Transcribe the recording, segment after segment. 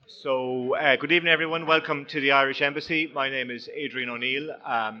Good evening, everyone. Welcome to the Irish Embassy. My name is Adrian O'Neill,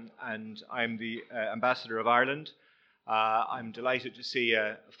 and I'm the Ambassador of Ireland. I'm delighted to see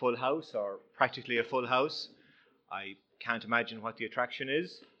a full house, or practically a full house. I can't imagine what the attraction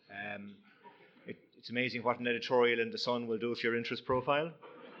is. It's amazing what an editorial in The Sun will do for your interest profile.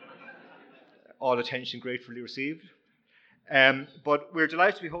 All attention gratefully received. But we're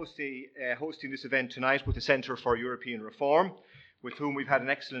delighted to be hosting this event tonight with the Centre for European Reform, with whom we've had an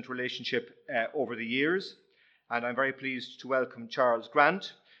excellent relationship over the years. And I'm very pleased to welcome Charles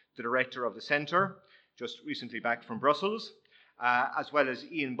Grant, the Director of the Centre, just recently back from Brussels, as well as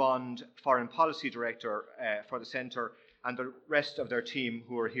Ian Bond, Foreign Policy Director for the Centre, and the rest of their team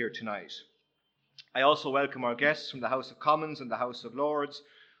who are here tonight. I also welcome our guests from the House of Commons and the House of Lords,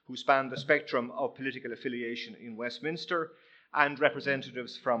 who span the spectrum of political affiliation in Westminster, and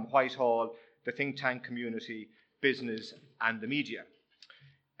representatives from Whitehall, the think tank community, business and the media.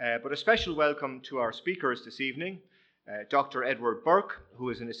 But a special welcome to our speakers this evening, Dr. Edward Burke,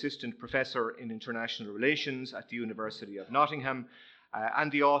 who is an Assistant Professor in International Relations at the University of Nottingham,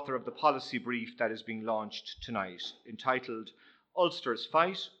 and the author of the policy brief that is being launched tonight, entitled Ulster's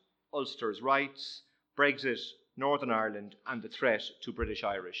Fight, Ulster's Rights, Brexit, Northern Ireland and the Threat to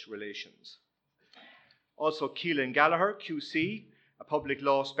British-Irish Relations. Also Keelan Gallagher, QC, a public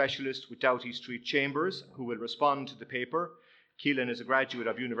law specialist with Doughty Street Chambers, who will respond to the paper. Keelan is a graduate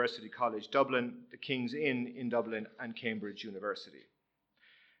of University College Dublin, the King's Inn in Dublin and Cambridge University.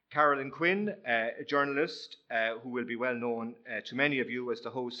 Carolyn Quinn, a journalist who will be well known to many of you as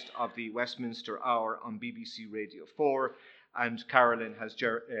the host of the Westminster Hour on BBC Radio 4, and Carolyn has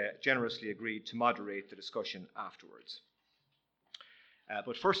generously agreed to moderate the discussion afterwards.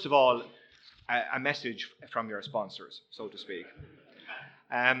 But first of all, a message from your sponsors, so to speak.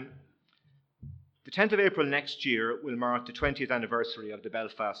 The 10th of April next year will mark the 20th anniversary of the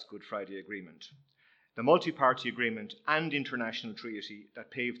Belfast Good Friday Agreement, the multi-party agreement and international treaty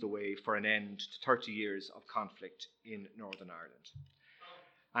that paved the way for an end to 30 years of conflict in Northern Ireland.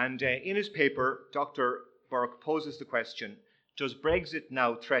 And in his paper, Dr. Burke poses the question, does Brexit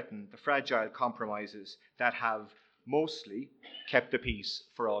now threaten the fragile compromises that have mostly kept the peace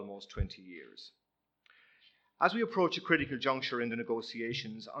for almost 20 years? As we approach a critical juncture in the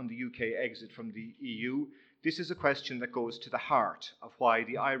negotiations on the UK exit from the EU, this is a question that goes to the heart of why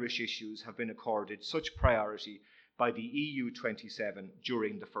the Irish issues have been accorded such priority by the EU 27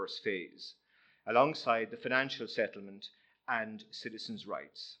 during the first phase, alongside the financial settlement and citizens'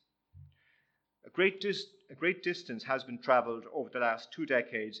 rights. A great distance has been travelled over the last 2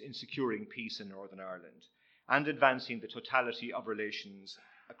 decades in securing peace in Northern Ireland and advancing the totality of relations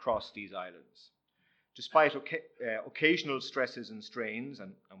across these islands. Despite occasional stresses and strains,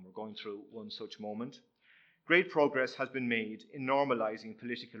 and we're going through one such moment, great progress has been made in normalising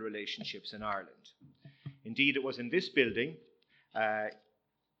political relationships in Ireland. Indeed, it was in this building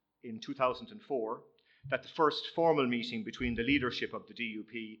in 2004 that the first formal meeting between the leadership of the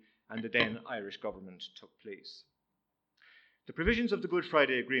DUP and the then Irish government took place. The provisions of the Good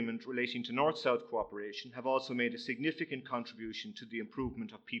Friday Agreement relating to North-South cooperation have also made a significant contribution to the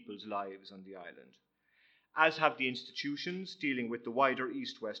improvement of people's lives on the island, as have the institutions dealing with the wider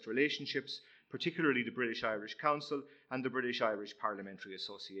East-West relationships, particularly the British-Irish Council and the British-Irish Parliamentary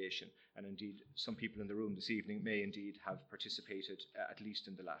Association. And indeed, some people in the room this evening may indeed have participated, at least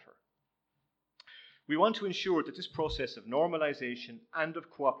in the latter. We want to ensure that this process of normalisation and of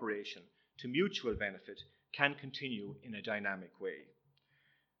cooperation to mutual benefit can continue in a dynamic way.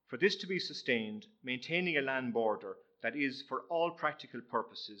 For this to be sustained, maintaining a land border that is, for all practical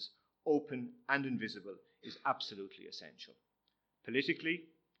purposes, open and invisible is absolutely essential, politically,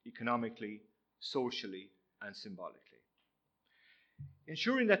 economically, socially, and symbolically.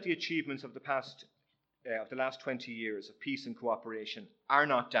 Ensuring that the achievements of the last 20 years of peace and cooperation are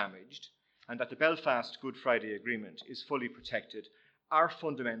not damaged, and that the Belfast Good Friday Agreement is fully protected, are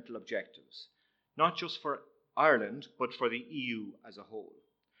fundamental objectives, not just for Ireland, but for the EU as a whole.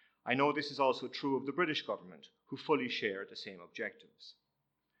 I know this is also true of the British government, who fully share the same objectives.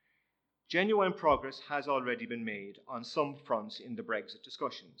 Genuine progress has already been made on some fronts in the Brexit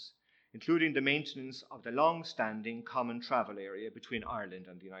discussions, including the maintenance of the long-standing common travel area between Ireland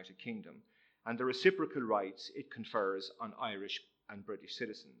and the United Kingdom, and the reciprocal rights it confers on Irish and British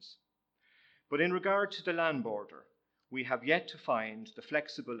citizens. But in regard to the land border, we have yet to find the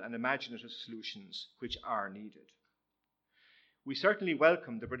flexible and imaginative solutions which are needed. We certainly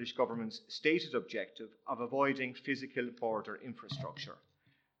welcome the British government's stated objective of avoiding physical border infrastructure.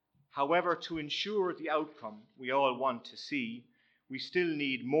 However, to ensure the outcome we all want to see, we still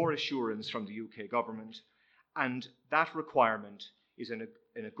need more assurance from the UK government, and that requirement is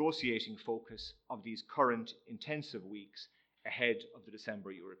a negotiating focus of these current intensive weeks ahead of the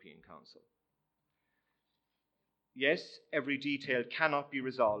December European Council. Yes, every detail cannot be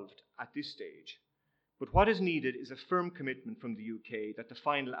resolved at this stage, but what is needed is a firm commitment from the UK that the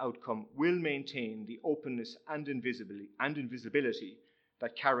final outcome will maintain the openness and invisibility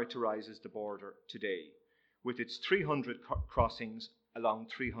that characterises the border today, with its 300 crossings along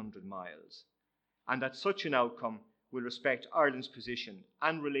 300 miles, and that such an outcome will respect Ireland's position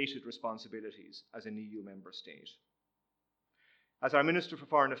and related responsibilities as an EU member state. As our Minister for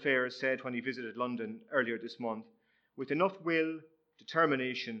Foreign Affairs said when he visited London earlier this month, with enough will,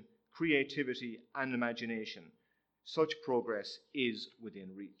 determination, creativity and imagination, such progress is within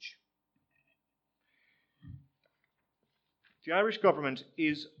reach. The Irish government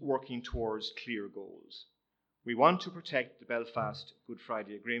is working towards clear goals. We want to protect the Belfast Good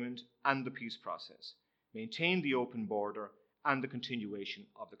Friday Agreement and the peace process, maintain the open border and the continuation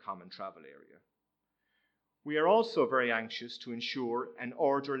of the common travel area. We are also very anxious to ensure an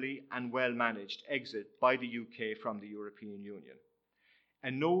orderly and well-managed exit by the UK from the European Union.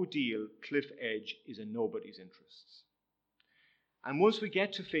 A no-deal cliff edge is in nobody's interests. And once we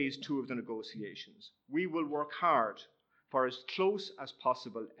get to phase 2 of the negotiations, we will work hard for as close as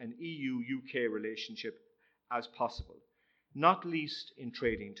possible an EU-UK relationship as possible, not least in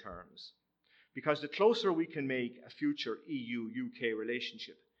trading terms. Because the closer we can make a future EU-UK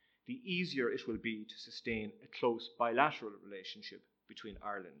relationship, the easier it will be to sustain a close bilateral relationship between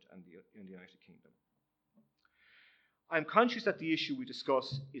Ireland and the United Kingdom. I'm conscious that the issue we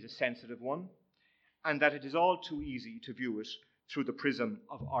discuss is a sensitive one, and that it is all too easy to view it through the prism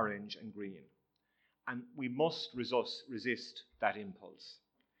of orange and green. And we must resist that impulse.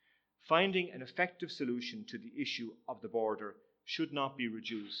 Finding an effective solution to the issue of the border should not be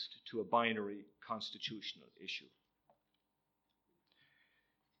reduced to a binary constitutional issue.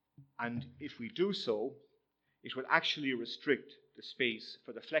 And if we do so, it will actually restrict the space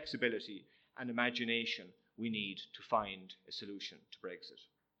for the flexibility and imagination we need to find a solution to Brexit.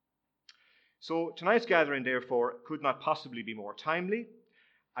 So tonight's gathering, therefore, could not possibly be more timely,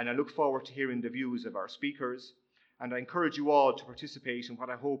 and I look forward to hearing the views of our speakers, and I encourage you all to participate in what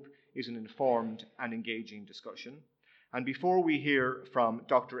I hope is an informed and engaging discussion. And before we hear from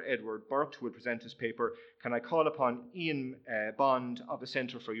Dr. Edward Burt, who will present his paper, can I call upon Ian Bond of the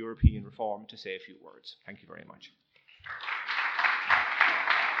Centre for European Reform to say a few words. Thank you very much.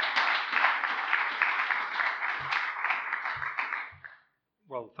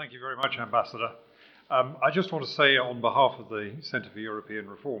 Well, thank you very much, Ambassador. I just want to say on behalf of the Centre for European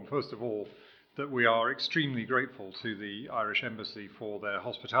Reform, first of all, that we are extremely grateful to the Irish Embassy for their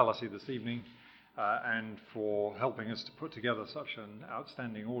hospitality this evening and for helping us to put together such an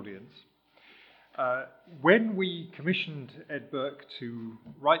outstanding audience. When we commissioned Ed Burke to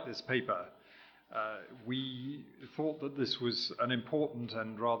write this paper, we thought that this was an important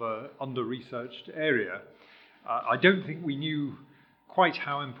and rather under-researched area. I don't think we knew quite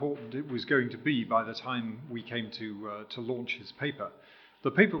how important it was going to be by the time we came to launch his paper. The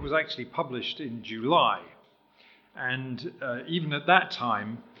paper was actually published in July, and even at that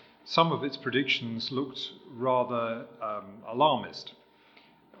time, some of its predictions looked rather alarmist.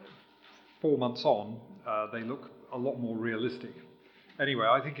 4 months on, they look a lot more realistic. Anyway,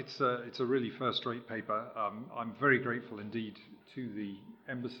 I think it's a really first-rate paper. I'm very grateful indeed to the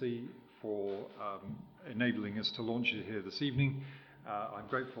Embassy for enabling us to launch it here this evening. I'm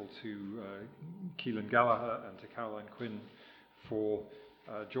grateful to Keelan Gallagher and to Caroline Quinn for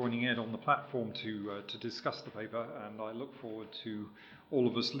joining Ed on the platform to discuss the paper, and I look forward to all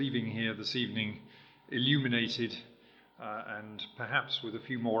of us leaving here this evening illuminated and perhaps with a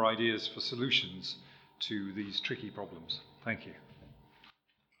few more ideas for solutions to these tricky problems. Thank you.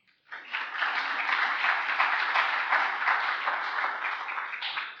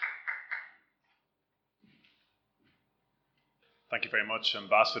 Thank you very much,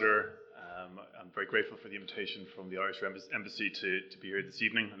 Ambassador. I'm very grateful for the invitation from the Irish Embassy to be here this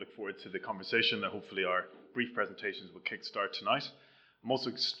evening. I look forward to the conversation that hopefully our brief presentations will kickstart tonight. I'm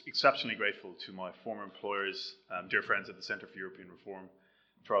also exceptionally grateful to my former employers, dear friends at the Centre for European Reform,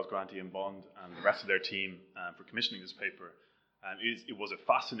 Charles Grant, Ian Bond, and the rest of their team for commissioning this paper. It was a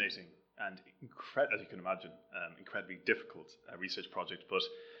fascinating and, as you can imagine, incredibly difficult research project. But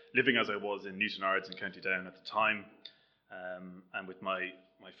living as I was in Newtownards in County Down at the time, and with my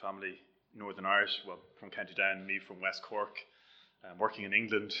family, Northern Irish, well, from County Down, me from West Cork, working in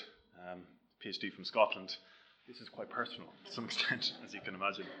England, PhD from Scotland. This is quite personal to some extent, as you can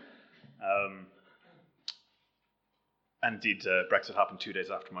imagine. And indeed, Brexit happened 2 days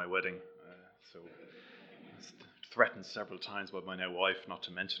after my wedding, so threatened several times by my now wife not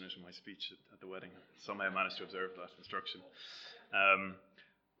to mention it in my speech at the wedding. Somehow I managed to observe that instruction.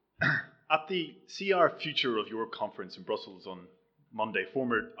 At the CR Future of Europe conference in Brussels on Monday,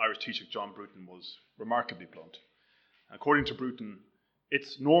 former Irish Taoiseach John Bruton was remarkably blunt. According to Bruton,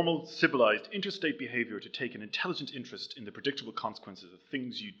 it's normal, civilised, interstate behaviour to take an intelligent interest in the predictable consequences of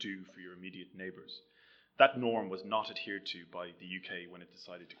things you do for your immediate neighbours. That norm was not adhered to by the UK when it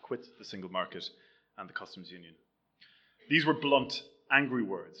decided to quit the single market and the customs union. These were blunt, angry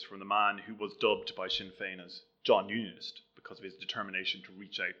words from the man who was dubbed by Sinn Féin as John Unionist because of his determination to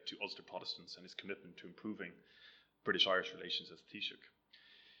reach out to Ulster Protestants and his commitment to improving British-Irish relations as Taoiseach.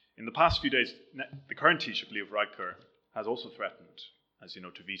 In the past few days, the current Taoiseach, Leo Varadkar, has also threatened, as you know,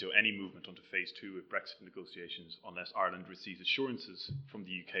 to veto any movement onto phase 2 of Brexit negotiations unless Ireland receives assurances from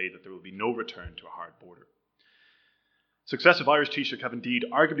the UK that there will be no return to a hard border. Successive Irish Taoiseach have indeed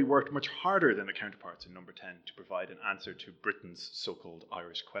arguably worked much harder than their counterparts in Number 10 to provide an answer to Britain's so-called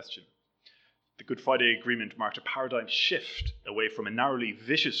Irish question. The Good Friday Agreement marked a paradigm shift away from a narrowly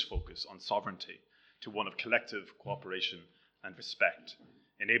vicious focus on sovereignty to one of collective cooperation and respect,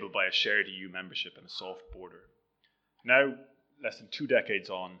 enabled by a shared EU membership and a soft border. Now, less than 2 decades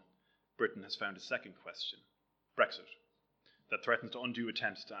on, Britain has found a second question, Brexit, that threatens to undo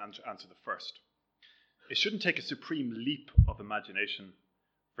attempts to answer the first. It shouldn't take a supreme leap of imagination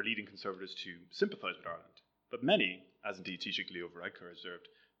for leading Conservatives to sympathise with Ireland, but many, as indeed Taoiseach Leo Varadkar observed,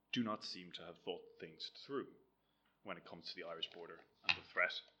 do not seem to have thought things through when it comes to the Irish border and the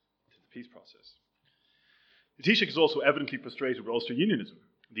threat to the peace process. The Taoiseach is also evidently frustrated with Ulster Unionism.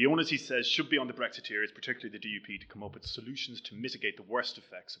 The onus, he says, should be on the Brexiteers, particularly the DUP, to come up with solutions to mitigate the worst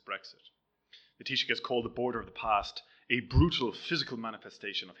effects of Brexit. The Taoiseach has called the border of the past a brutal physical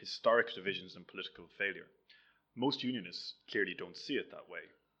manifestation of historic divisions and political failure. Most Unionists clearly don't see it that way.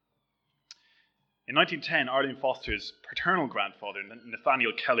 In 1910, Arlene Foster's paternal grandfather,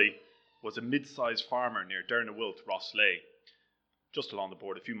 Nathaniel Kelly, was a mid-sized farmer near Dernawilt, Rosslea, just along the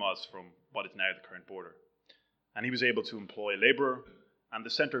border, a few miles from what is now the current border. And he was able to employ a labourer, and the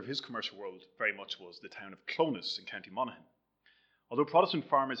centre of his commercial world very much was the town of Clones in County Monaghan. Although Protestant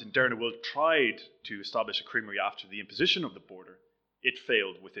farmers in Dernawilt tried to establish a creamery after the imposition of the border, it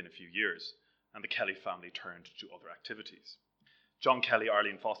failed within a few years, and the Kelly family turned to other activities. John Kelly,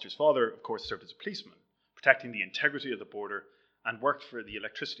 Arlene Foster's father, of course, served as a policeman, protecting the integrity of the border, and worked for the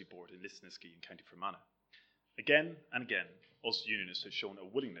electricity board in Lisnaskea in County Fermanagh. Again and again, Ulster Unionists have shown a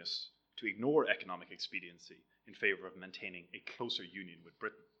willingness to ignore economic expediency in favour of maintaining a closer union with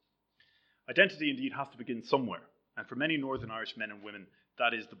Britain. Identity indeed has to begin somewhere, and for many Northern Irish men and women,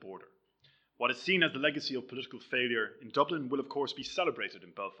 that is the border. What is seen as the legacy of political failure in Dublin will of course be celebrated in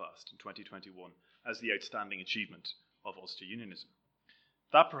Belfast in 2021 as the outstanding achievement of Ulster Unionism.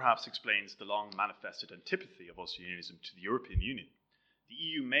 That perhaps explains the long manifested antipathy of Ulster Unionism to the European Union. The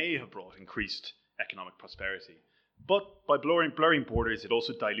EU may have brought increased economic prosperity, but by blurring borders, it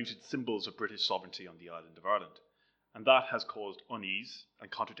also diluted symbols of British sovereignty on the island of Ireland, and that has caused unease and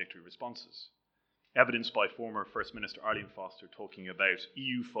contradictory responses. Evidenced by former First Minister Arlene Foster talking about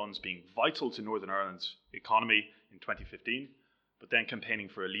EU funds being vital to Northern Ireland's economy in 2015, but then campaigning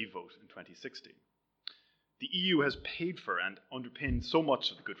for a leave vote in 2016. The EU has paid for and underpinned so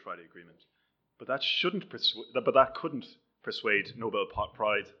much of the Good Friday Agreement, but that couldn't persuade Nobel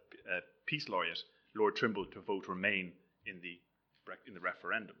Prize Peace Laureate Lord Trimble to vote Remain in the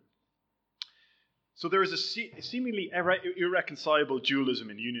referendum. So there is a seemingly irreconcilable dualism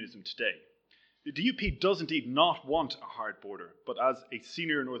in unionism today. The DUP does indeed not want a hard border, but as a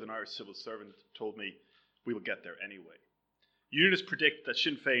senior Northern Irish civil servant told me, we will get there anyway. Unionists predict that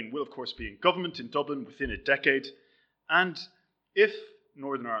Sinn Féin will of course be in government in Dublin within a decade, and if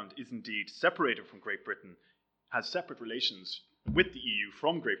Northern Ireland is indeed separated from Great Britain, has separate relations with the EU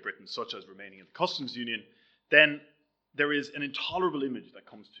from Great Britain, such as remaining in the customs union, then there is an intolerable image that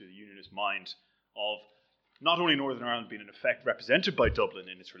comes to the unionist mind of not only Northern Ireland being in effect represented by Dublin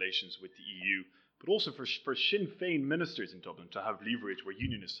in its relations with the EU, but also for Sinn Féin ministers in Dublin to have leverage where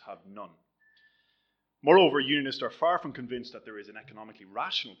unionists have none. Moreover, unionists are far from convinced that there is an economically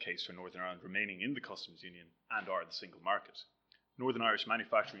rational case for Northern Ireland remaining in the customs union and or the single market. Northern Irish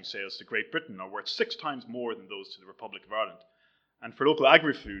manufacturing sales to Great Britain are worth 6 times more than those to the Republic of Ireland, and for local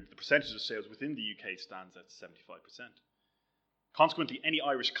agri-food, the percentage of sales within the UK stands at 75%. Consequently, any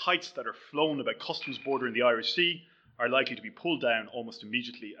Irish kites that are flown about customs border in the Irish Sea are likely to be pulled down almost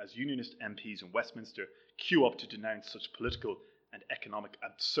immediately as unionist MPs in Westminster queue up to denounce such political and economic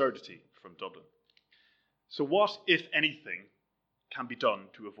absurdity from Dublin. So what, if anything, can be done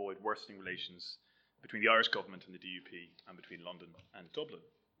to avoid worsening relations between the Irish government and the DUP and between London and Dublin?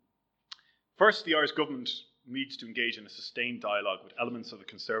 First, the Irish government needs to engage in a sustained dialogue with elements of the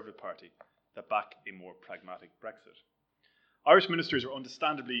Conservative Party that back a more pragmatic Brexit. Irish ministers are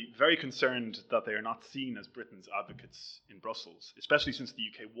understandably very concerned that they are not seen as Britain's advocates in Brussels, especially since the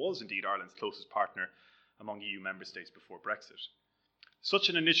UK was indeed Ireland's closest partner among EU member states before Brexit. Such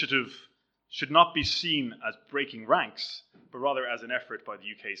an initiative should not be seen as breaking ranks, but rather as an effort by the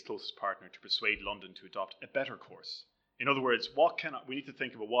UK's closest partner to persuade London to adopt a better course. In other words, we need to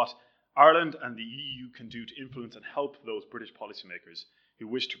think about what Ireland and the EU can do to influence and help those British policymakers who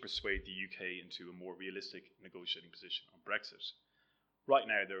wish to persuade the UK into a more realistic negotiating position on Brexit. Right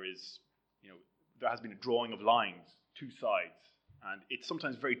now, there has been a drawing of lines, two sides, and it's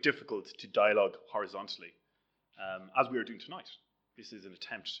sometimes very difficult to dialogue horizontally, as we are doing tonight. This is an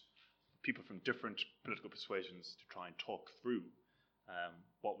attempt for people from different political persuasions to try and talk through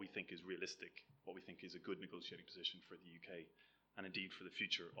what we think is realistic, what we think is a good negotiating position for the UK, and indeed for the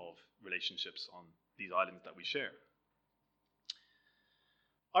future of relationships on these islands that we share.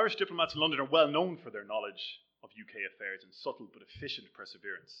 Irish diplomats in London are well known for their knowledge of UK affairs and subtle but efficient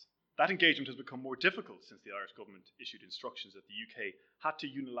perseverance. That engagement has become more difficult since the Irish government issued instructions that the UK had to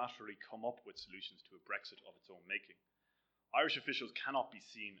unilaterally come up with solutions to a Brexit of its own making. Irish officials cannot be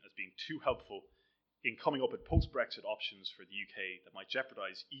seen as being too helpful in coming up with post-Brexit options for the UK that might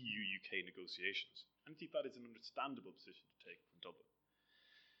jeopardise EU-UK negotiations. And I think that is an understandable position to take from Dublin.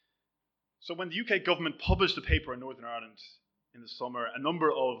 So when the UK government published the paper on Northern Ireland in the summer, a number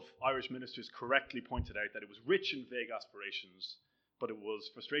of Irish ministers correctly pointed out that it was rich in vague aspirations, but it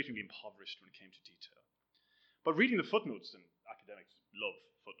was frustratingly impoverished when it came to detail. But reading the footnotes, and academics love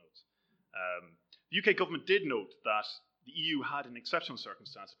footnotes, the UK government did note that the EU had, in exceptional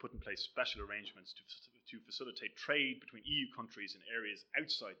circumstances, put in place special arrangements to facilitate trade between EU countries in areas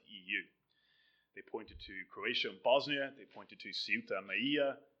outside the EU. They pointed to Croatia and Bosnia, they pointed to Ceuta and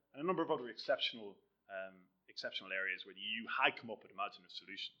Melilla, and a number of other exceptional areas where the EU had come up with imaginative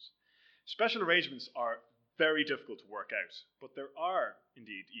solutions. Special arrangements are very difficult to work out, but there are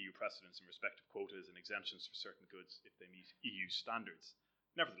indeed EU precedents in respect of quotas and exemptions for certain goods if they meet EU standards.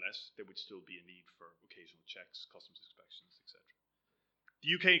 Nevertheless, there would still be a need for occasional checks, customs inspections, etc.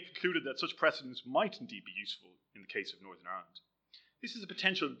 The UK concluded that such precedents might indeed be useful in the case of Northern Ireland. This is a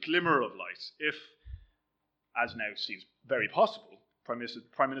potential glimmer of light if, as now seems very possible, Prime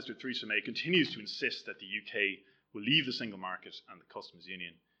Minister Theresa May continues to insist that the UK will leave the single market and the customs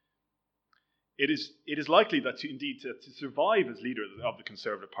union. It is likely that to survive as leader of the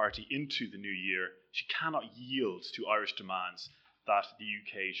Conservative Party into the new year, she cannot yield to Irish demands that the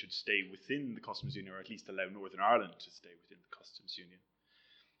UK should stay within the customs union, or at least allow Northern Ireland to stay within the customs union.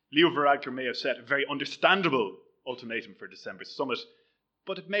 Leo Varadkar may have set a very understandable ultimatum for December's summit,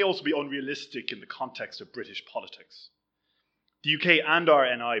 but it may also be unrealistic in the context of British politics. The UK and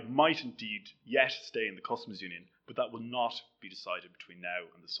RNI might indeed yet stay in the customs union, but that will not be decided between now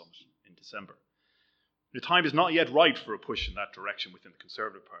and the summit in December. The time is not yet right for a push in that direction within the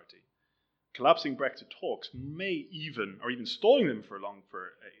Conservative Party. Collapsing Brexit talks may even, or even stalling them for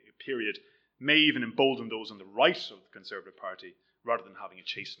a period, may even embolden those on the right of the Conservative Party rather than having a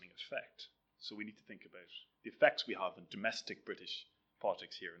chastening effect. So we need to think about the effects we have on domestic British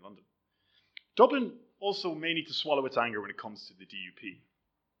politics here in London. Dublin also may need to swallow its anger when it comes to the DUP.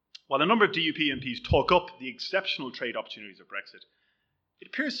 While a number of DUP MPs talk up the exceptional trade opportunities of Brexit, it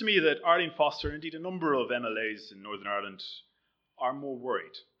appears to me that Arlene Foster, and indeed a number of MLAs in Northern Ireland, are more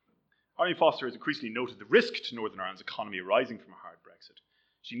worried. Arlene Foster has increasingly noted the risk to Northern Ireland's economy arising from a hard Brexit.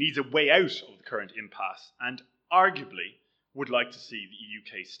 She needs a way out of the current impasse and arguably would like to see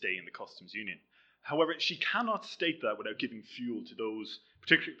the UK stay in the customs union. However, she cannot state that without giving fuel to those,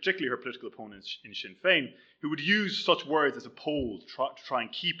 particularly her political opponents in Sinn Féin, who would use such words as a pole to try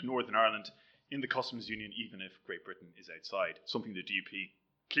and keep Northern Ireland in the customs union even if Great Britain is outside, something the DUP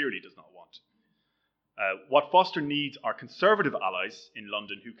clearly does not want. What Foster needs are Conservative allies in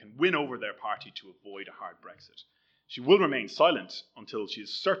London who can win over their party to avoid a hard Brexit. She will remain silent until she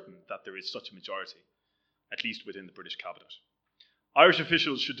is certain that there is such a majority, at least within the British cabinet. Irish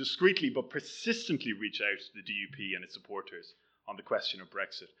officials should discreetly but persistently reach out to the DUP and its supporters on the question of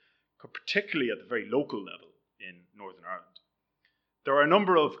Brexit, particularly at the very local level in Northern Ireland. There are a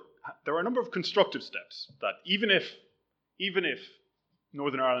number of constructive steps that even if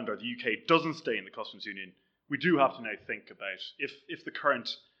Northern Ireland or the UK doesn't stay in the customs union, we do have to now think about if the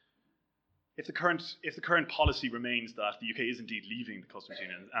current policy remains that the UK is indeed leaving the customs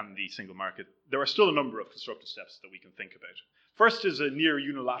union and the single market, there are still a number of constructive steps that we can think about. First is a near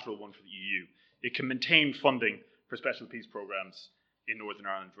unilateral one for the EU. It can maintain funding for special peace programmes in Northern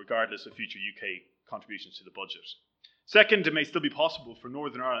Ireland, regardless of future UK contributions to the budget. Second, it may still be possible for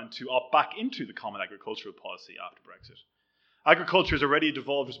Northern Ireland to opt back into the Common Agricultural Policy after Brexit. Agriculture is already a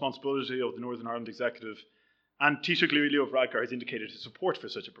devolved responsibility of the Northern Ireland Executive, and Taoiseach Leo Varadkar has indicated his support for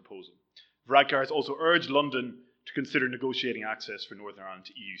such a proposal. Varadkar has also urged London to consider negotiating access for Northern Ireland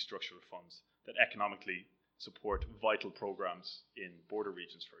to EU structural funds that economically support vital programmes in border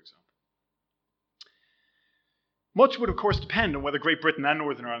regions, for example. Much would, of course, depend on whether Great Britain and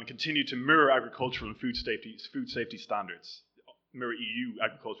Northern Ireland continue to mirror agricultural and food safety standards, mirror EU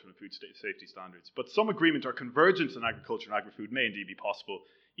agricultural and food safety standards. But some agreement or convergence on agriculture and agri-food may indeed be possible,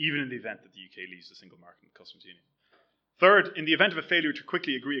 even in the event that the UK leaves the single market and customs union. Third, in the event of a failure to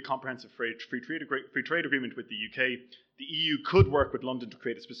quickly agree a comprehensive free trade agreement with the UK, the EU could work with London to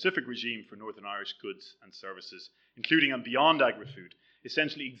create a specific regime for Northern Irish goods and services, including and beyond agri-food,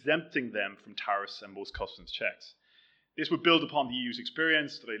 essentially exempting them from tariffs and most customs checks. This would build upon the EU's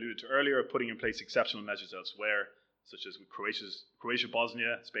experience that I alluded to earlier of putting in place exceptional measures elsewhere, such as with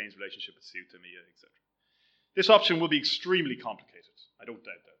Croatia-Bosnia, Spain's relationship with Ceuta, Melilla, etc. This option will be extremely complicated. I don't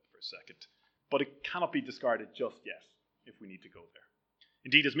doubt that for a second. But it cannot be discarded just yet if we need to go there.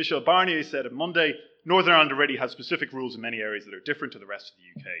 Indeed, as Michel Barnier said on Monday, Northern Ireland already has specific rules in many areas that are different to the rest of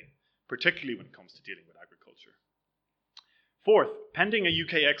the UK, particularly when it comes to dealing with agriculture. Fourth, pending a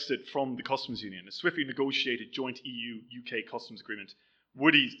UK exit from the customs union, a swiftly negotiated joint EU-UK customs agreement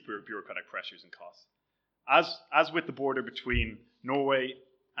would ease bureaucratic pressures and costs. As with the border between Norway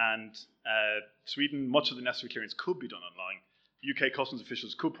and Sweden, much of the necessary clearance could be done online. UK customs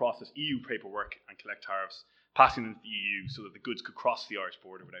officials could process EU paperwork and collect tariffs, passing them to the EU so that the goods could cross the Irish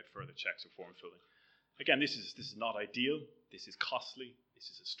border without further checks or form filling. Again, this is not ideal. This is costly. This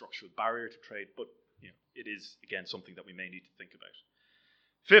is a structural barrier to trade, but it is, again, something that we may need to think about.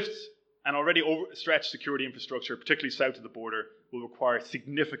 Fifth, an already overstretched security infrastructure, particularly south of the border, will require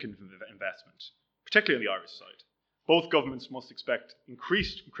significant investment, particularly on the Irish side. Both governments must expect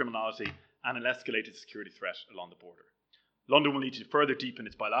increased criminality and an escalated security threat along the border. London will need to further deepen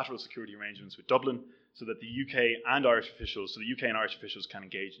its bilateral security arrangements with Dublin so that the UK and Irish officials can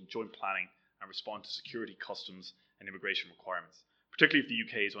engage in joint planning and respond to security, customs, and immigration requirements, particularly if the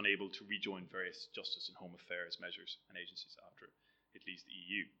UK is unable to rejoin various justice and home affairs measures and agencies after it leaves the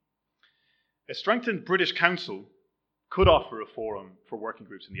EU. A strengthened British Council could offer a forum for working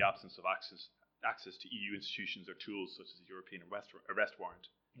groups in the absence of access to EU institutions or tools such as the European arrest warrant.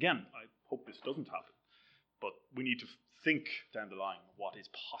 Again, I hope this doesn't happen, but we need to think down the line what is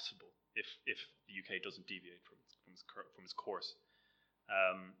possible if the UK doesn't deviate from its course.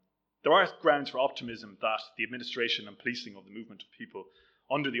 There are grounds for optimism that the administration and policing of the movement of people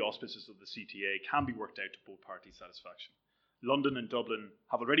under the auspices of the CTA can be worked out to both parties' satisfaction. London and Dublin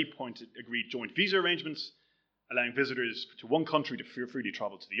have already agreed joint visa arrangements, allowing visitors to one country to freely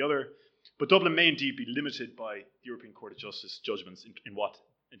travel to the other, but Dublin may indeed be limited by the European Court of Justice judgments in what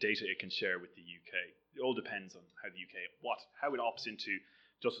data it can share with the UK. It all depends on how the UK, how it opts into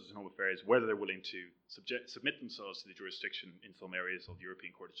Justice and Home Affairs, whether they're willing to submit themselves to the jurisdiction in some areas of the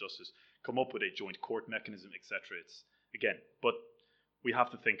European Court of Justice, come up with a joint court mechanism, etc. But we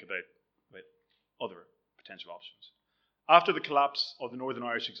have to think about other potential options. After the collapse of the Northern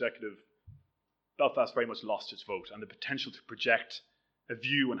Irish Executive, Belfast very much lost its vote and the potential to project a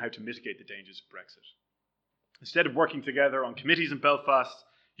view on how to mitigate the dangers of Brexit. Instead of working together on committees in Belfast,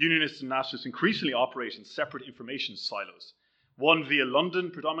 Unionists and Nationalists increasingly operate in separate information silos, one via London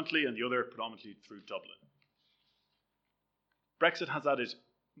predominantly and the other predominantly through Dublin. Brexit has added,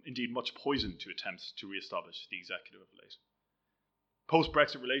 indeed, much poison to attempts to re-establish the executive of late.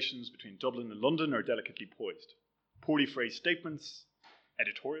 Post-Brexit relations between Dublin and London are delicately poised. Poorly phrased statements,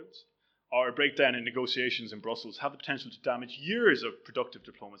 editorials, or a breakdown in negotiations in Brussels have the potential to damage years of productive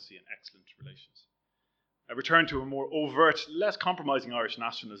diplomacy and excellent relations. A return to a more overt, less compromising Irish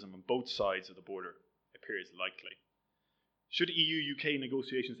nationalism on both sides of the border appears likely. Should EU-UK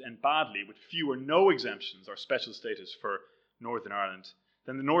negotiations end badly with few or no exemptions or special status for Northern Ireland,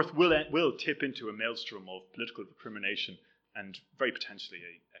 then the North will tip into a maelstrom of political recrimination and very potentially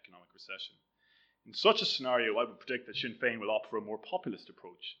an economic recession. In such a scenario, I would predict that Sinn Féin will opt for a more populist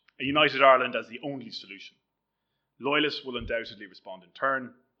approach, a united Ireland as the only solution. Loyalists will undoubtedly respond in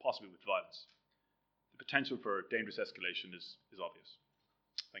turn, possibly with violence. The potential for dangerous escalation is obvious.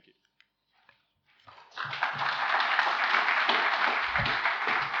 Thank you.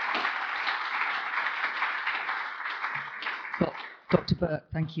 Dr. Burke,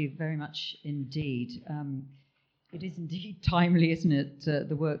 thank you very much indeed. It is indeed timely, isn't it,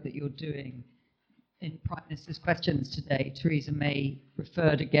 the work that you're doing. In Prime Minister's questions today, Theresa May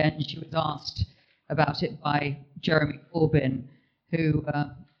referred again. She was asked about it by Jeremy Corbyn, who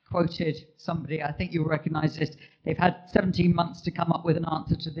quoted somebody, I think you'll recognise this, they've had 17 months to come up with an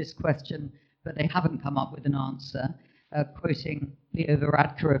answer to this question, but they haven't come up with an answer. Quoting Leo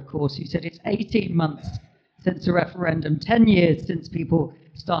Varadkar, of course, who said it's 18 months since a referendum, 10 years since people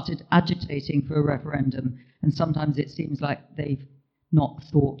started agitating for a referendum, and sometimes it seems like they've not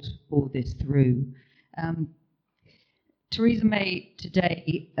thought all this through. Theresa May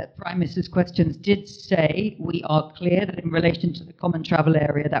today at Prime Minister's Questions did say we are clear that in relation to the common travel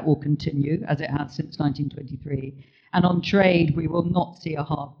area that will continue as it has since 1923, and on trade we will not see a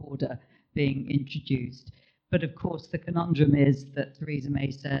hard border being introduced. But of course the conundrum is that Theresa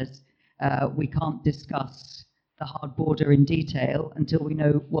May says we can't discuss the hard border in detail until we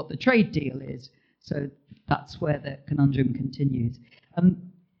know what the trade deal is. So that's where the conundrum continues.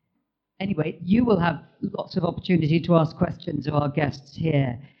 Anyway, you will have lots of opportunity to ask questions of our guests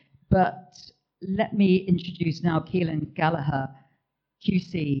here, but let me introduce now Keelan Gallagher,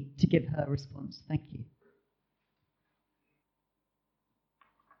 QC, to give her response. Thank you.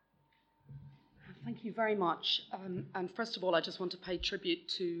 Thank you very much. And first of all, I just want to pay tribute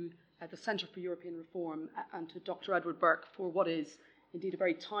to the Centre for European Reform and to Dr. Edward Burke for what is indeed a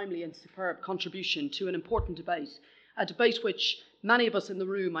very timely and superb contribution to an important debate, a debate which many of us in the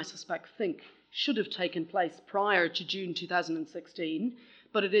room, I suspect, think should have taken place prior to June 2016,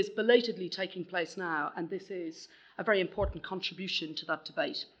 but it is belatedly taking place now, and this is a very important contribution to that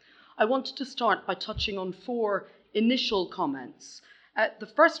debate. I wanted to start by touching on 4 initial comments.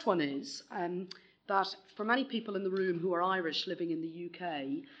 The first one is that for many people in the room who are Irish living in the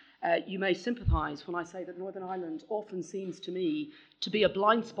UK, you may sympathise when I say that Northern Ireland often seems to me to be a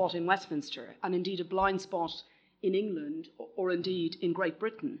blind spot in Westminster, and indeed a blind spot in England, or indeed in Great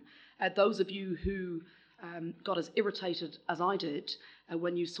Britain. Those of you who got as irritated as I did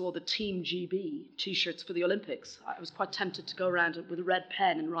when you saw the Team GB t-shirts for the Olympics, I was quite tempted to go around with a red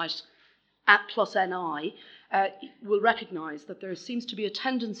pen and write @+NI, will recognise that there seems to be a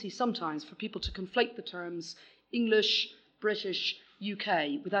tendency sometimes for people to conflate the terms English, British,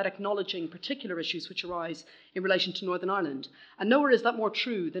 UK without acknowledging particular issues which arise in relation to Northern Ireland. And nowhere is that more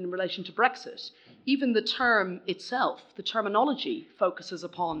true than in relation to Brexit. Even the term itself, the terminology, focuses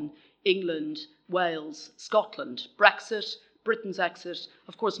upon England, Wales, Scotland, Brexit, Britain's exit.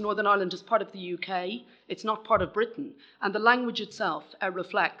 Of course, Northern Ireland is part of the UK. It's not part of Britain. And the language itself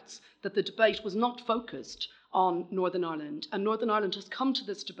reflects that the debate was not focused on Northern Ireland. And Northern Ireland has come to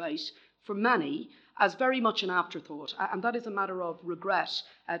this debate for many as very much an afterthought. And that is a matter of regret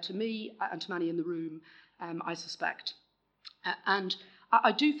to me and to many in the room, I suspect. And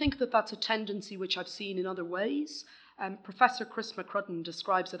I do think that that's a tendency which I've seen in other ways. Professor Chris McCrudden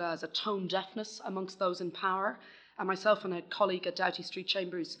describes it as a tone deafness amongst those in power. And myself and a colleague at Doughty Street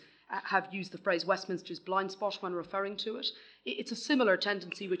Chambers have used the phrase Westminster's blind spot when referring to it. It's a similar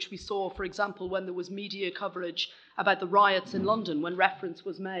tendency which we saw, for example, when there was media coverage about the riots in London, when reference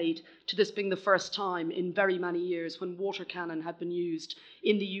was made to this being the first time in very many years when water cannon had been used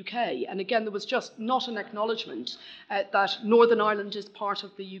in the UK. And again, there was just not an acknowledgement that Northern Ireland is part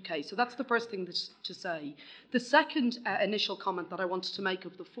of the UK. So that's the first thing to say. The second initial comment that I wanted to make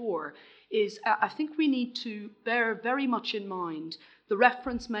of the 4 is I think we need to bear very much in mind the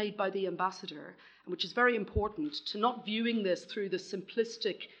reference made by the ambassador, which is very important, to not viewing this through the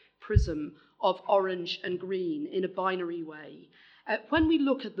simplistic prism of orange and green in a binary way. When we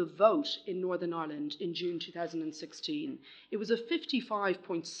look at the vote in Northern Ireland in June 2016, it was a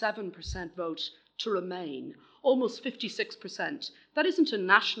 55.7% vote to remain, almost 56%. That isn't a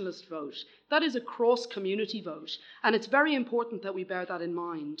nationalist vote. That is a cross-community vote. And it's very important that we bear that in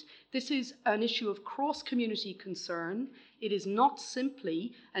mind. This is an issue of cross-community concern. It is not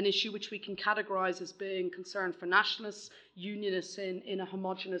simply an issue which we can categorise as being concern for nationalists, unionists in a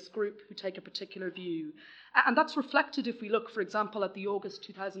homogenous group who take a particular view. And that's reflected if we look, for example, at the August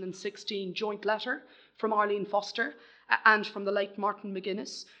 2016 joint letter from Arlene Foster and from the late Martin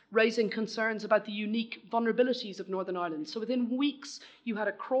McGuinness, raising concerns about the unique vulnerabilities of Northern Ireland. So within weeks, you had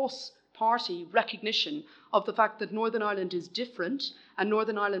a cross-party recognition of the fact that Northern Ireland is different and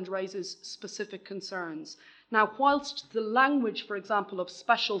Northern Ireland raises specific concerns. Now, whilst the language, for example, of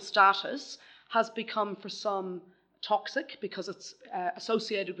special status has become for some toxic because it's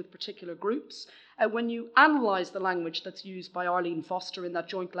associated with particular groups, when you analyse the language that's used by Arlene Foster in that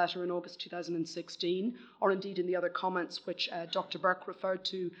joint letter in August 2016, or indeed in the other comments which Dr. Burke referred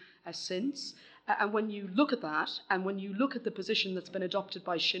to since, and when you look at that, and when you look at the position that's been adopted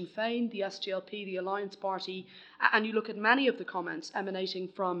by Sinn Féin, the SDLP, the Alliance Party, and you look at many of the comments emanating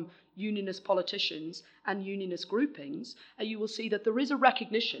from unionist politicians and unionist groupings, you will see that there is a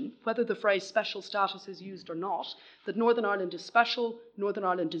recognition, whether the phrase special status is used or not, that Northern Ireland is special, Northern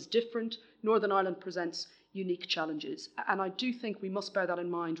Ireland is different, Northern Ireland presents unique challenges. And I do think we must bear that in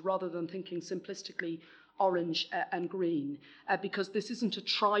mind rather than thinking simplistically orange and green, because this isn't a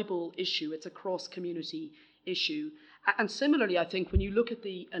tribal issue, it's a cross-community issue. And similarly, I think when you look at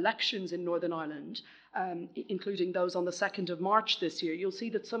the elections in Northern Ireland, including those on the 2nd of March this year, you'll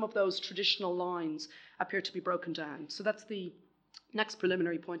see that some of those traditional lines appear to be broken down. So that's the next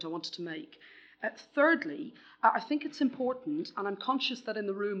preliminary point I wanted to make. Thirdly, I think it's important, and I'm conscious that in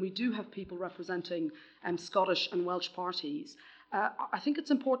the room we do have people representing Scottish and Welsh parties. I think it's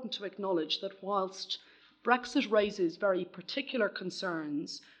important to acknowledge that whilst Brexit raises very particular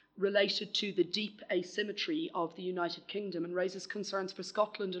concerns related to the deep asymmetry of the United Kingdom and raises concerns for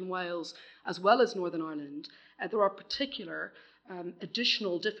Scotland and Wales as well as Northern Ireland, there are particular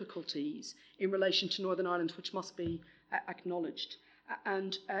additional difficulties in relation to Northern Ireland which must be acknowledged.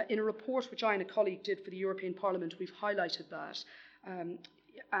 And in a report which I and a colleague did for the European Parliament, we've highlighted that.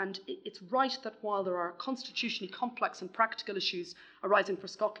 And it's right that while there are constitutionally complex and practical issues arising for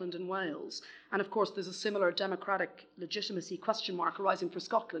Scotland and Wales, and of course there's a similar democratic legitimacy question mark arising for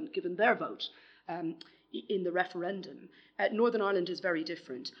Scotland given their vote in the referendum, Northern Ireland is very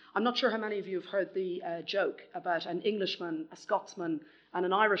different. I'm not sure how many of you have heard the joke about an Englishman, a Scotsman and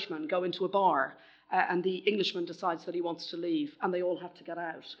an Irishman go into a bar and the Englishman decides that he wants to leave and they all have to get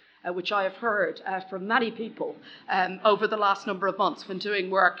out. Which I have heard from many people over the last number of months when doing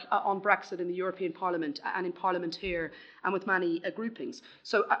work on Brexit in the European Parliament and in Parliament here and with many groupings.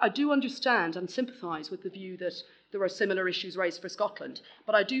 So I do understand and sympathise with the view that there are similar issues raised for Scotland.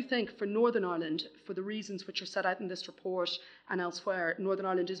 But I do think for Northern Ireland, for the reasons which are set out in this report and elsewhere, Northern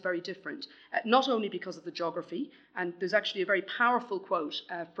Ireland is very different. Not only because of the geography, and there's actually a very powerful quote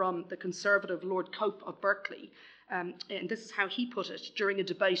from the Conservative Lord Cope of Berkeley, and this is how he put it during a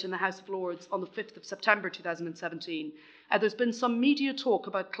debate in the House of Lords on the 5th of September 2017. There's been some media talk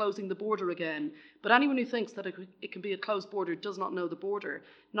about closing the border again, but anyone who thinks that it can be a closed border does not know the border.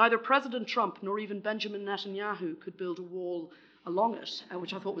 Neither President Trump nor even Benjamin Netanyahu could build a wall along it,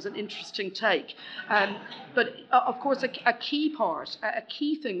 which I thought was an interesting take. But of course, a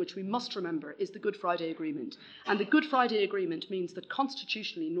key thing which we must remember is the Good Friday Agreement. And the Good Friday Agreement means that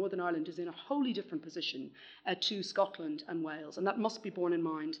constitutionally Northern Ireland is in a wholly different position to Scotland and Wales, and that must be borne in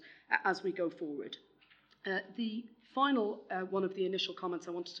mind as we go forward. The final one of the initial comments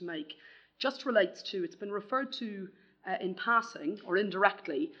I wanted to make just relates to, it's been referred to in passing or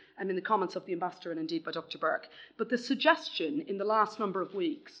indirectly in the comments of the Ambassador and indeed by Dr. Burke, but the suggestion in the last number of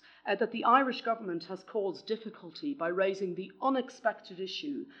weeks that the Irish government has caused difficulty by raising the unexpected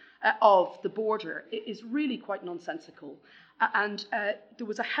issue of the border is really quite nonsensical. And there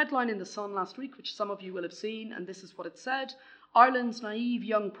was a headline in The Sun last week, which some of you will have seen, and this is what it said: Ireland's naive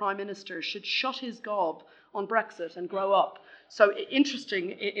young Prime Minister should shut his gob on Brexit and grow up. So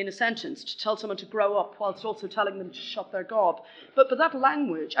interesting in a sentence to tell someone to grow up whilst also telling them to shut their gob. But that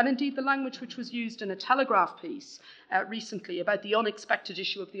language, and indeed the language which was used in a Telegraph piece recently about the unexpected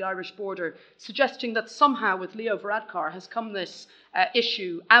issue of the Irish border, suggesting that somehow with Leo Varadkar has come this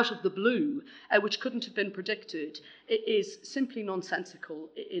issue out of the blue, which couldn't have been predicted, it is simply nonsensical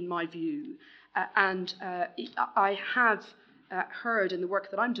in my view. And I have heard in the work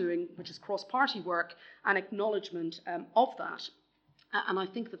that I'm doing, which is cross-party work, an acknowledgement of that. And I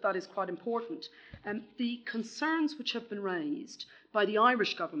think that is quite important. The concerns which have been raised by the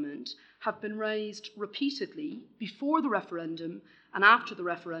Irish government have been raised repeatedly before the referendum and after the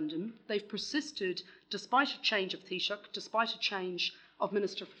referendum. They've persisted despite a change of Taoiseach, despite a change of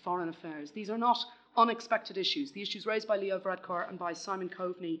Minister for Foreign Affairs. These are not unexpected issues. The issues raised by Leo Varadkar and by Simon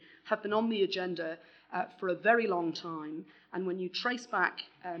Coveney have been on the agenda for a very long time. And when you trace back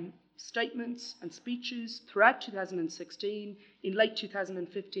statements and speeches throughout 2016, in late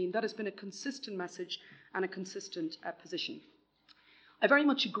 2015, that has been a consistent message and a consistent position. I very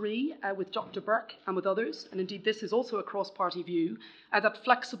much agree with Dr. Burke and with others, and indeed this is also a cross-party view, that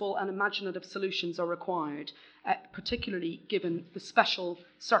flexible and imaginative solutions are required, particularly given the special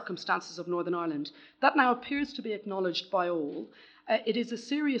circumstances of Northern Ireland. That now appears to be acknowledged by all. It is a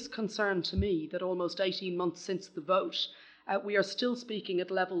serious concern to me that almost 18 months since the vote, we are still speaking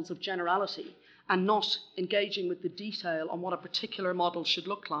at levels of generality and not engaging with the detail on what a particular model should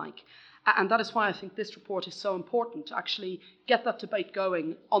look like. And that is why I think this report is so important, to actually get that debate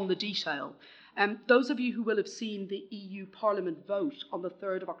going on the detail. Those of you who will have seen the EU Parliament vote on the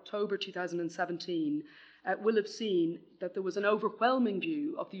 3rd of October 2017 will have seen that there was an overwhelming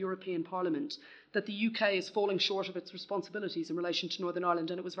view of the European Parliament that the UK is falling short of its responsibilities in relation to Northern Ireland,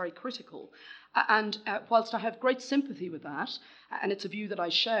 and it was very critical. And whilst I have great sympathy with that, and it's a view that I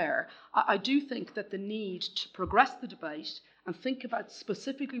share, I do think that the need to progress the debate and think about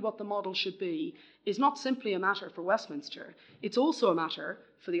specifically what the model should be is not simply a matter for Westminster. It's also a matter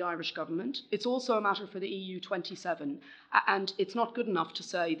for the Irish government. It's also a matter for the EU 27. And it's not good enough to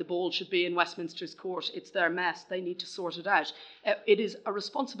say the ball should be in Westminster's court. It's their mess. They need to sort it out. It is a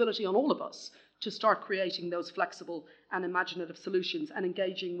responsibility on all of us to start creating those flexible and imaginative solutions and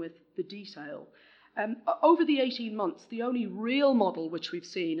engaging with the detail. Over the 18 months, the only real model which we've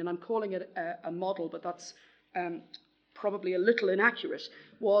seen, and I'm calling it a model, but that's probably a little inaccurate,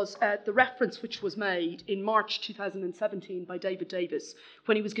 was the reference which was made in March 2017 by David Davis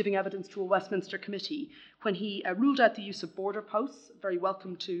when he was giving evidence to a Westminster committee, when he ruled out the use of border posts, very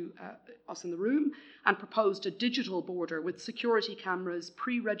welcome to us in the room, and proposed a digital border with security cameras,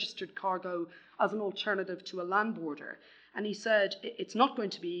 pre-registered cargo as an alternative to a land border. And he said, it's not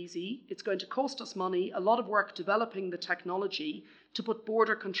going to be easy, it's going to cost us money, a lot of work developing the technology to put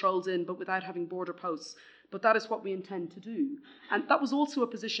border controls in, but without having border posts. But that is what we intend to do. And that was also a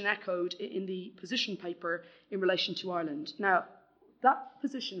position echoed in the position paper in relation to Ireland. Now, that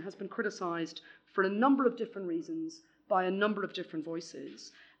position has been criticised for a number of different reasons by a number of different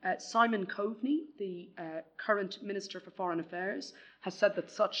voices. Simon Coveney, the current Minister for Foreign Affairs, has said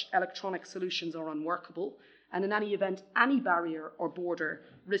that such electronic solutions are unworkable, and in any event, any barrier or border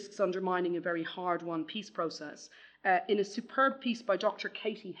risks undermining a very hard-won peace process. In a superb piece by Dr.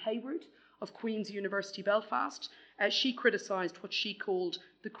 Katie Hayward of Queen's University Belfast, she criticised what she called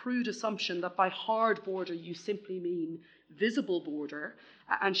the crude assumption that by hard border you simply mean visible border,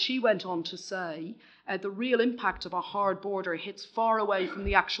 and she went on to say the real impact of a hard border hits far away from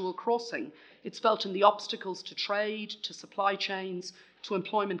the actual crossing. It's felt in the obstacles to trade, to supply chains, to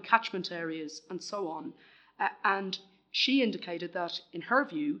employment catchment areas, and so on. And she indicated that, in her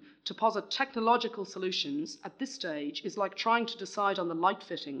view, to posit technological solutions at this stage is like trying to decide on the light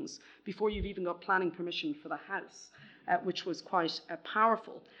fittings before you've even got planning permission for the house, which was quite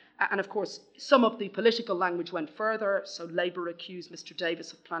powerful. And of course, some of the political language went further. So Labour accused Mr.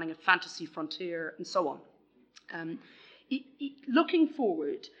 Davis of planning a fantasy frontier and so on. Looking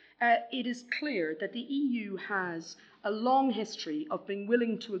forward, it is clear that the EU has a long history of being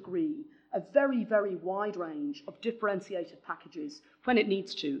willing to agree a very, very wide range of differentiated packages when it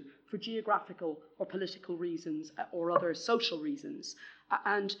needs to, for geographical or political reasons or other social reasons.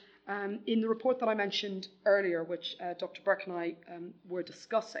 And in the report that I mentioned earlier, which Dr. Burke and I were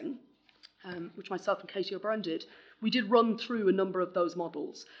discussing, which myself and Katie O'Byrne did, we did run through a number of those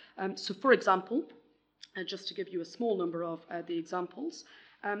models. So for example, just to give you a small number of the examples,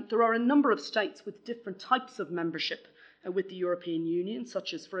 there are a number of states with different types of membership with the European Union,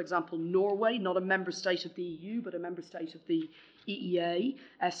 such as, for example, Norway, not a member state of the EU, but a member state of the EEA,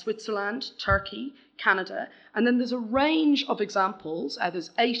 Switzerland, Turkey, Canada. And then there's a range of examples,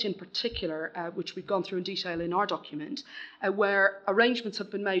 there's 8 in particular, which we've gone through in detail in our document, where arrangements have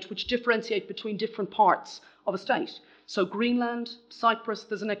been made which differentiate between different parts of a state. So Greenland, Cyprus,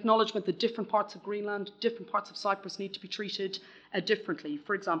 there's an acknowledgement that different parts of Greenland, different parts of Cyprus need to be treated differently,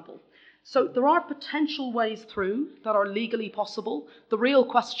 for example. So there are potential ways through that are legally possible. The real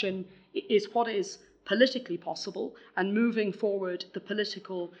question is what is politically possible and moving forward the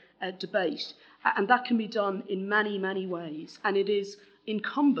political debate. And that can be done in many, many ways. And it is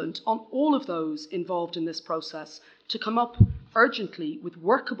incumbent on all of those involved in this process to come up urgently with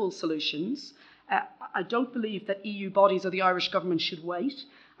workable solutions. I don't believe that EU bodies or the Irish government should wait.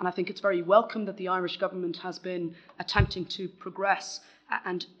 And I think it's very welcome that the Irish government has been attempting to progress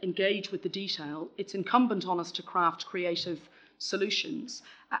and engage with the detail. It's incumbent on us to craft creative solutions.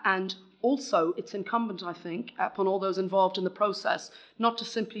 And also, it's incumbent, I think, upon all those involved in the process, not to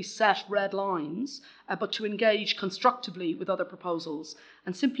simply set red lines, but to engage constructively with other proposals.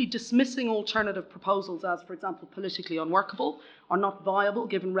 And simply dismissing alternative proposals as, for example, politically unworkable or not viable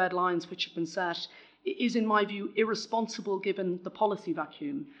given red lines which have been set is, in my view, irresponsible given the policy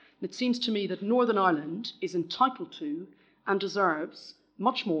vacuum. And it seems to me that Northern Ireland is entitled to and deserves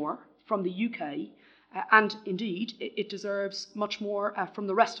much more from the UK, and indeed it deserves much more from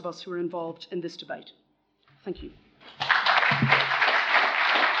the rest of us who are involved in this debate. Thank you.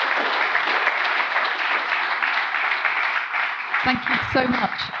 Thank you so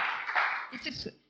much.